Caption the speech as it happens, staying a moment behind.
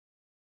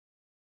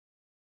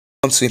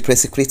Welcome to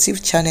Impressive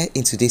Creative channel.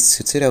 In today's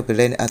tutorial, we'll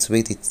learn how to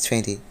make the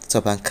trendy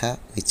turban cap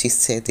with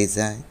twisted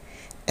design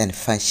and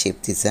fan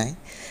shape design.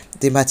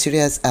 The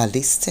materials are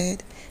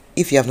listed.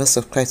 If you have not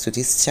subscribed to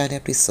this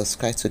channel, please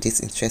subscribe to this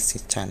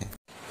interesting channel.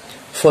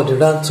 For the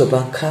round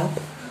turban cap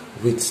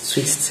with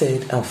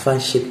twisted and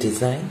fan shape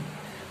design,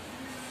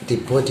 the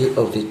body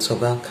of the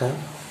turban cap,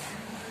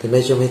 the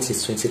measurement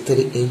is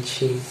 23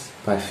 inches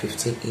by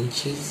 15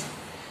 inches.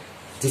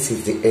 This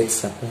is the head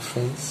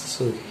circumference.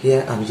 So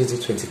here I'm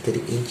using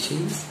 23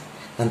 inches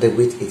and the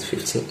width is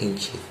 15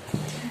 inches.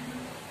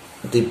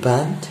 The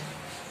band,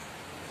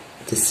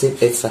 the same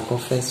head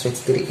circumference,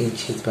 23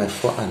 inches by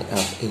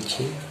 4.5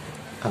 inches.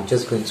 I'm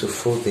just going to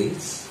fold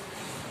this.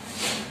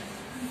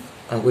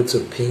 I'm going to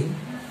pin.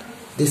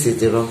 This is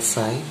the wrong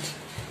side.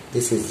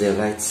 This is the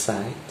right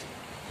side.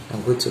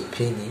 I'm going to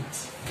pin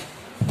it.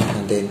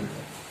 And then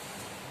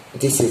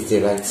this is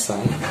the right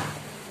side.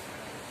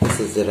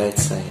 This is the right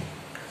side.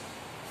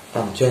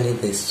 I'm joining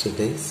this to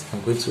this.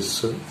 I'm going to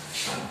sew.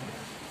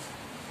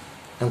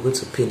 I'm going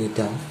to pin it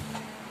down.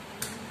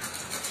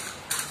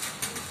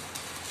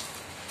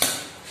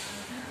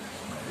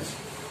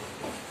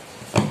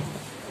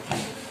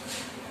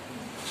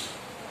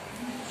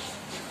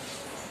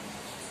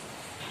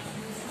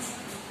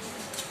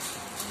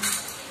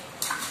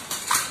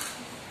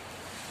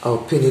 I'll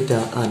pin it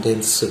down and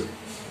then sew.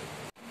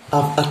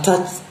 I've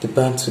attached the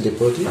band to the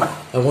body.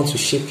 I want to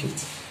shape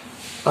it.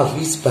 I've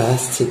used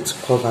bias tape to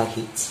cover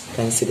it.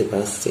 Can you see the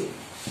bias tape?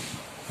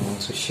 I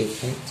want to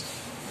shape it.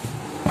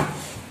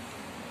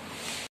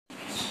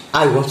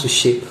 I want to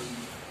shape.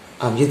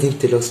 I'm using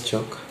tailor's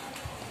chalk.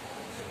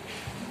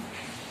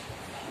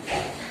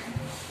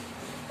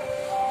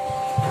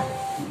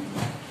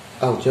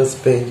 I'll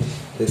just bend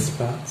this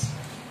part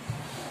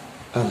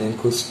and then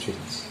go straight.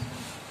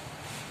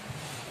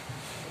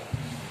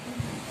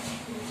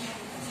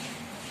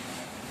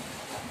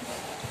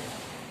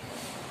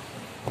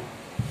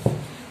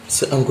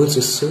 So I'm going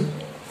to sew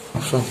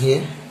from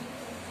here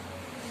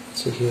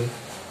to here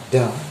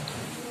down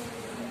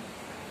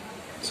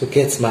to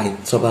get my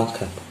turban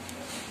cap.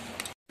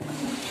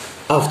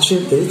 I've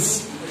trimmed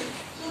this.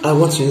 I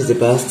want to use the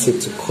bias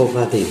tape to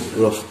cover the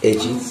rough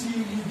edges,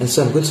 and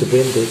so I'm going to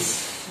bend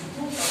this.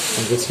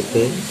 I'm going to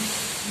bend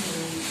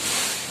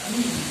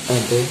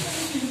and then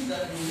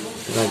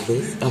like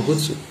this. I'm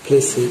going to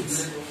place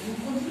it.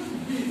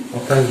 I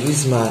can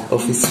use my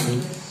office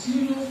pin.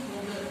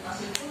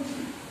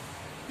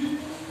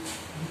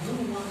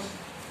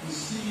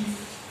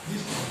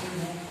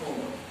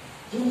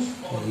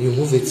 You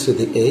move it to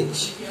the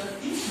edge.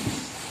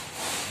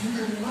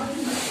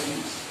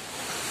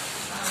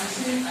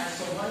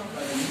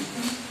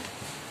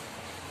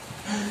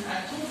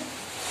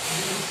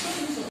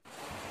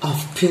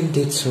 I've pinned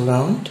it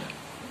around.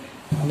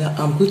 Now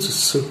I'm going to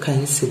sew. Can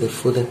you see the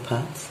folded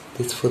part?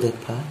 This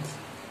folded part.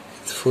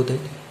 It's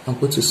folded. I'm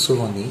going to sew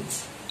on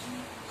it.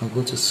 I'm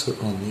going to sew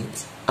on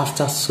it.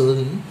 After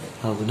sewing,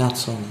 I will now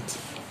turn it.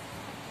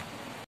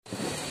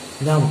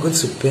 Now I'm going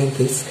to bend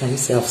this. Can you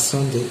see I've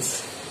sewn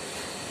this?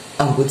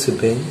 I'm going to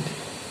bend,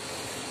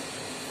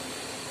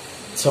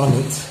 turn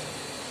it,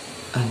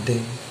 and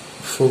then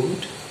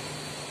fold,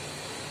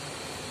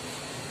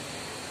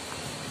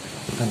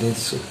 and then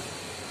sew.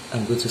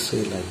 I'm going to sew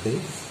it like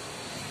this.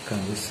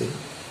 Can you see?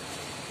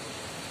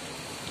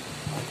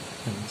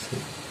 Can you see?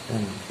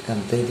 And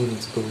I'm bending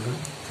it over.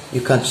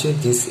 You can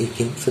change this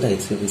again so that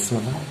it will be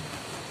smaller.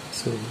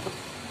 So,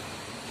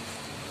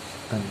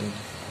 and then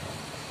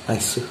I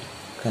sew.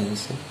 Can you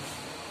see?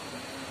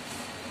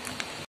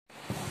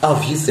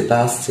 I've used the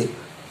bias tape.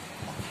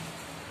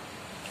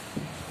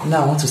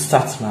 Now I want to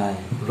start my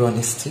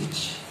running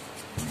stitch.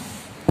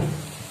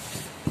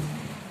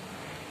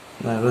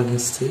 My running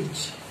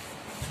stitch.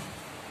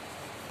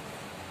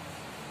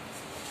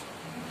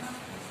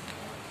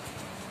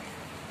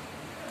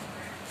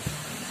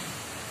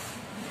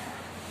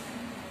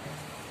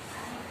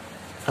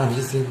 I'm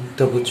using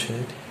double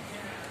thread.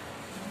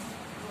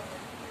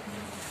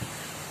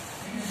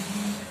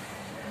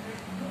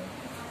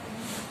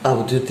 I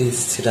will do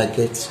this till I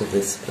get to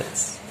this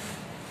place.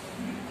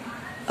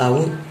 I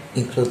won't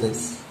include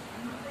this.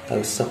 I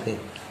will stop here.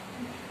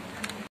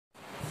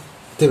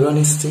 The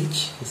running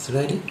stitch is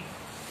ready.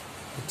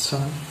 It's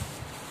on.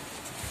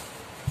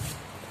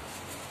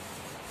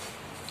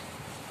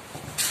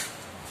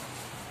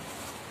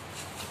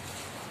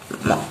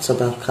 My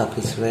turban cap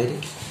is ready.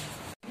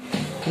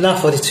 Now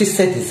for the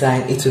twisted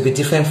design, it will be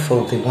different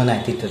from the one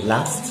I did the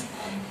last.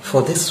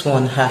 For this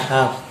one, I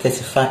have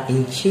 35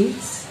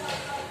 inches.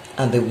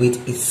 And the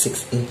width is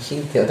 6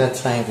 inches. The other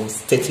time was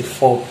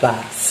 34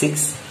 by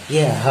 6.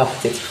 Here I have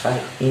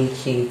 35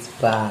 inches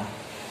by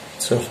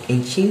 12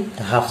 inches.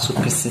 I have two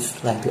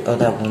pieces like the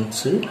other one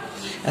too.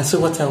 And so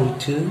what I will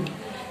do,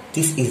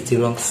 this is the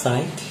wrong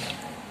side.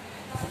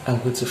 I'm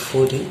going to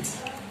fold it,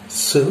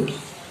 sew,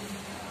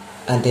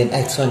 and then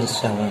I turn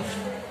it around.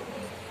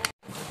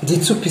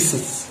 The two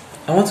pieces,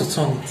 I want to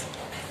turn it.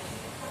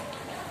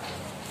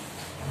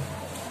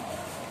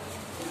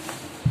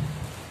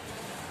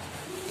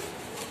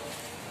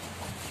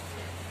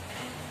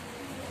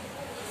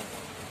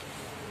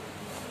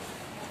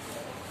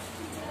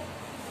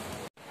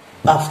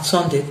 I've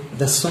turned it,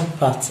 the sewn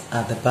part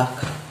at the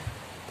back.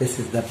 This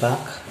is the back.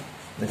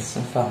 The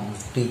sewn part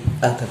must be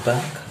at the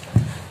back.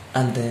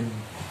 And then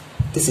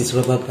this is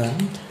rubber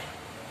band.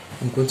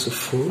 I'm going to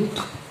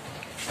fold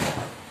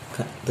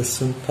the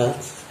sewn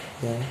part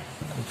here.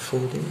 I'm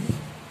folding.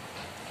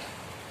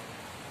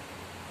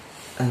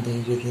 And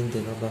then using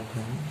the rubber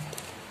band.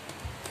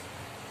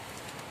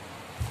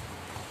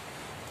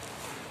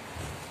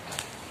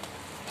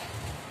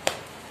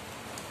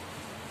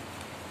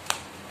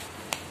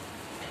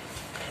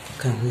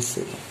 Can we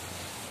see?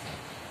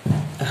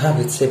 I have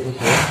a table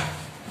here.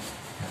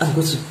 I'm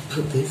going to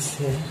put this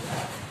here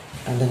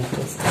and then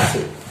press the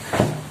tape.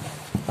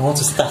 I want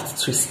to start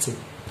twisting.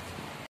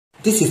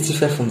 This is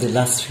different from the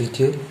last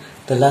video.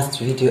 The last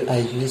video I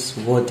used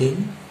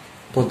wording,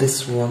 but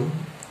this one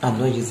I'm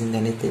not using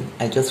anything.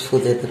 I just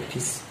folded the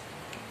piece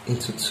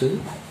into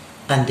two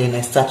and then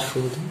I start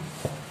folding.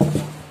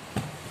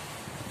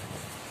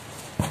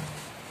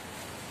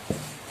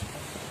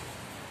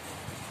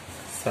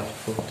 Start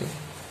folding.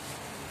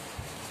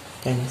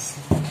 Can you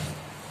see?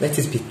 Let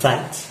it be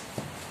tight.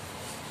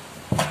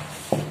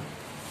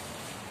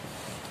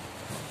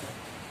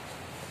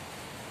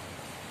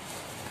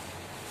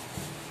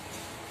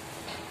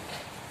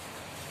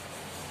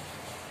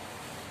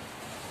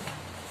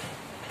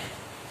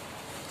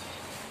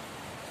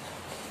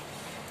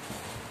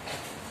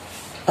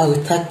 I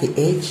will tag the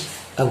edge.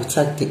 I will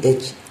tag the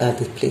edge at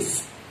the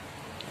place.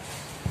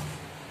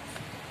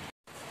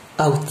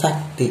 I will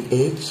tag the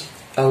edge.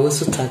 I will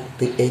also tag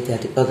the edge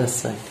at the other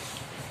side.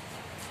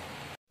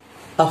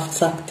 I've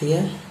tagged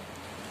here.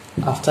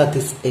 After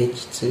this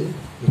edge too,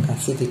 you can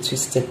see the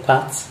twisted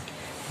part.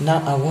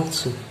 Now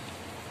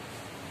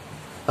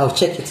I'll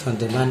check it on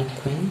the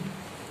mannequin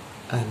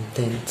and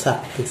then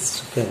tag this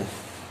together.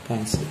 Can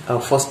you see? I'll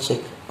first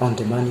check on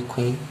the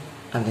mannequin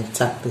and then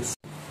tag this.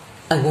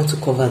 I want to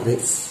cover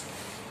this.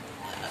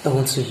 I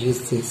want to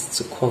use this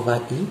to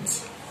cover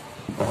it.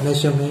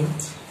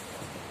 Measurement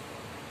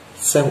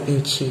 7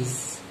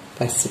 inches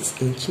by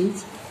 6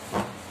 inches.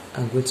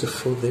 I'm going to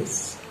fold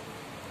this.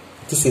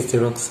 This is the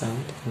wrong side.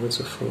 I'm going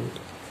to fold.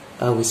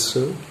 I will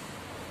sew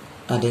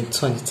and then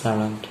turn it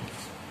around.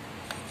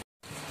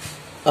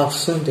 I've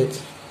sewn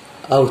it.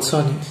 I will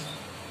turn it.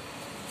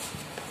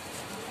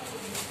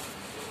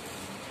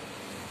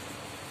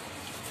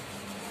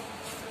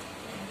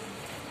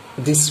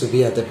 This will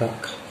be at the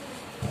back.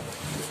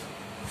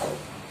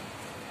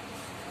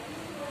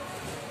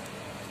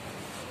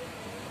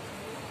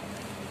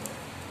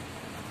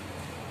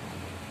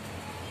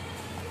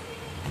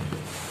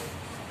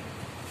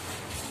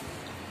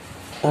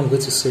 I'm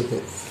going to sew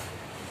this.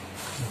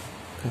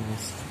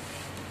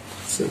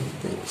 Sew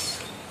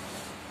this.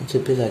 It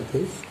will be like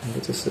this. I'm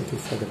going to sew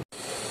this at the back.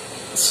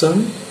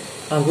 Sewn.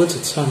 I'm going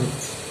to turn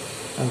it.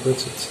 I'm going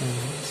to turn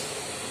it.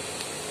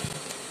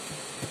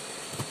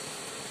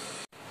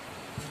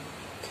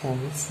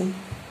 Can you see?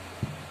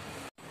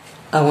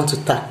 I want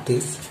to tack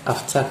this.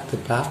 I've tacked the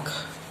back.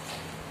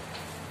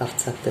 I've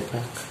tacked the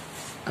back.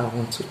 I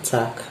want to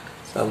tack.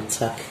 So I will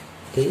tack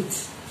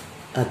it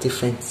at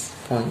different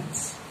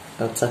points.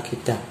 I'll tack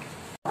it down.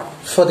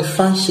 For the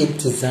fan shape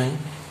design,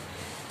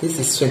 this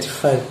is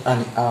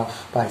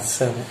 25.5 by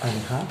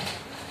 7.5.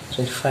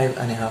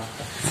 25.5 by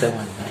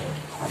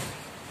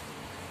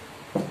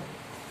 7.5.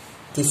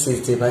 This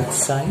is the right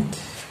side.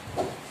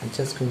 I'm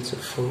just going to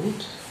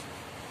fold.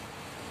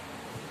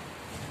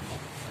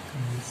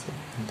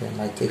 And then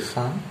like a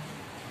fan.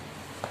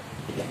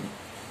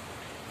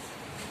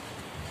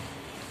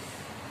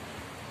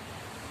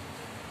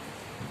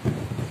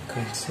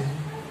 Continue.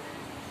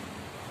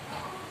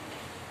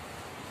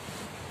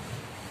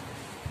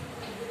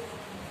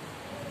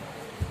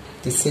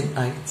 The same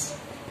height.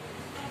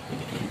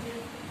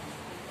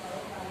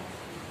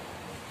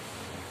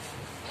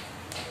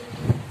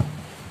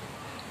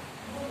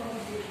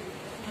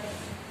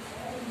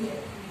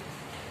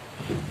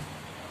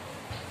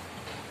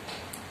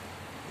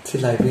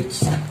 Till I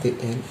reach the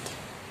end.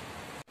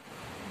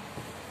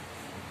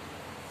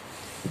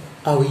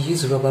 I will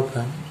use rubber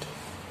band.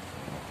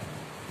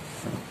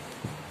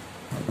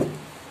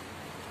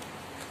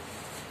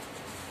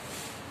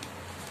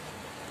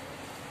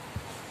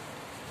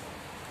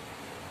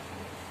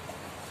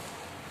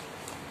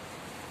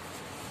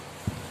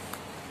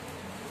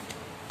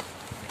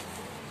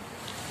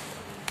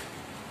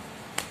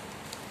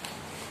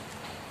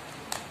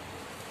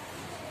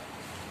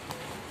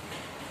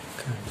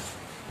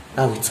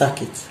 I will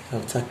tack it. I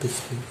will tack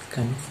this piece.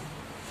 Can you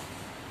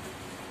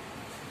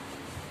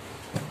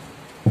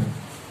see?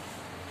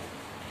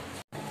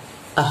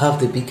 I have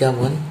the bigger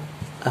one.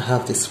 I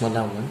have the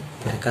smaller one.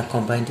 I can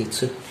combine the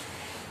two.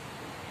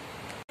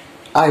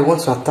 I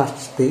want to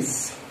attach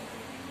this.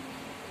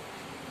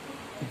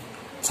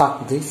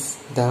 Tack this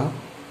down.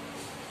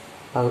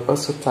 I will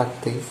also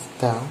tack this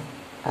down,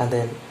 and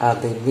then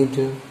at the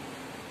middle,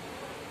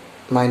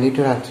 my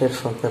needle and thread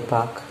from the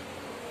back,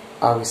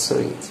 I will sew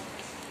it.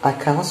 I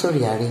can also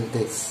rearrange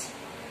this,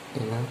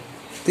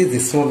 This is the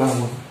smaller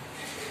one.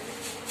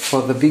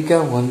 For the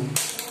bigger one,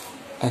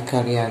 I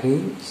can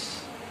rearrange.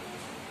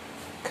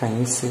 Can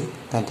you see?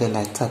 And then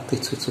I tap the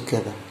two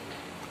together.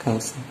 Can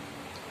you see?